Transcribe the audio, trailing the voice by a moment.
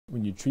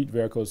When you treat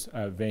varicose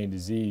vein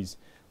disease,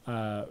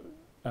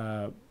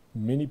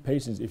 many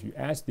patients, if you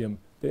ask them,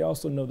 they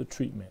also know the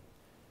treatment.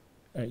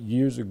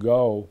 Years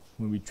ago,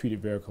 when we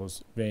treated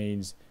varicose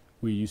veins,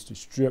 we used to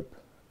strip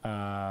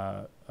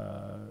the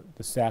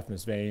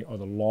saphenous vein, or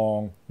the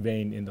long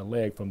vein in the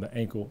leg, from the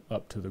ankle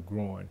up to the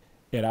groin.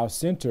 At our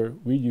center,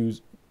 we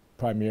use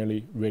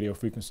primarily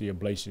radiofrequency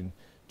ablation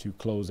to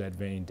close that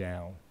vein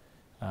down.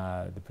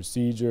 The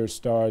procedure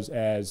starts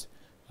as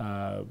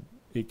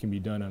it can be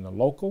done on a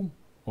local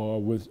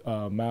or with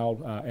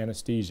mild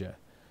anesthesia.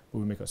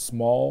 We make a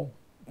small,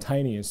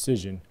 tiny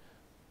incision,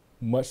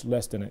 much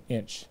less than an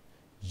inch,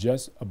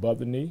 just above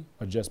the knee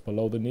or just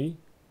below the knee.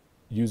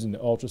 Using the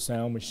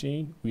ultrasound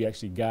machine, we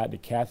actually guide the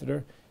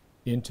catheter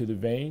into the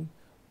vein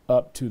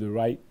up to the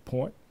right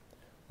point.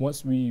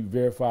 Once we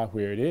verify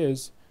where it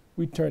is,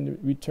 we turn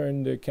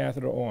the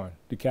catheter on.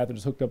 The catheter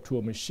is hooked up to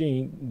a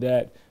machine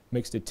that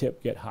makes the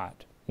tip get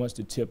hot. Once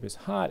the tip is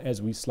hot,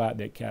 as we slide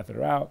that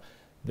catheter out,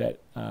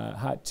 that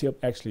hot tip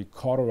actually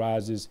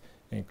cauterizes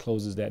and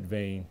closes that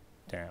vein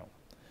down.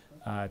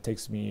 It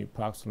takes me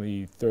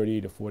approximately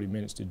 30 to 40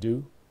 minutes to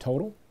do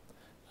total.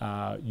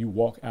 You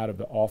walk out of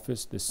the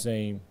office the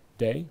same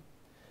day.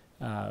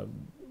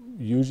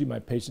 Usually my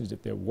patients,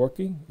 if they're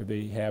working, if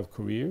they have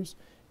careers,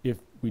 if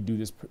we do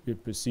this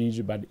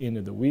procedure by the end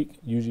of the week,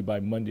 usually by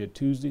Monday or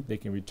Tuesday, they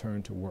can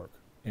return to work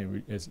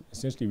and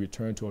essentially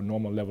return to a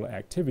normal level of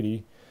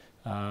activity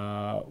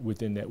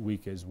within that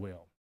week as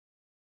well.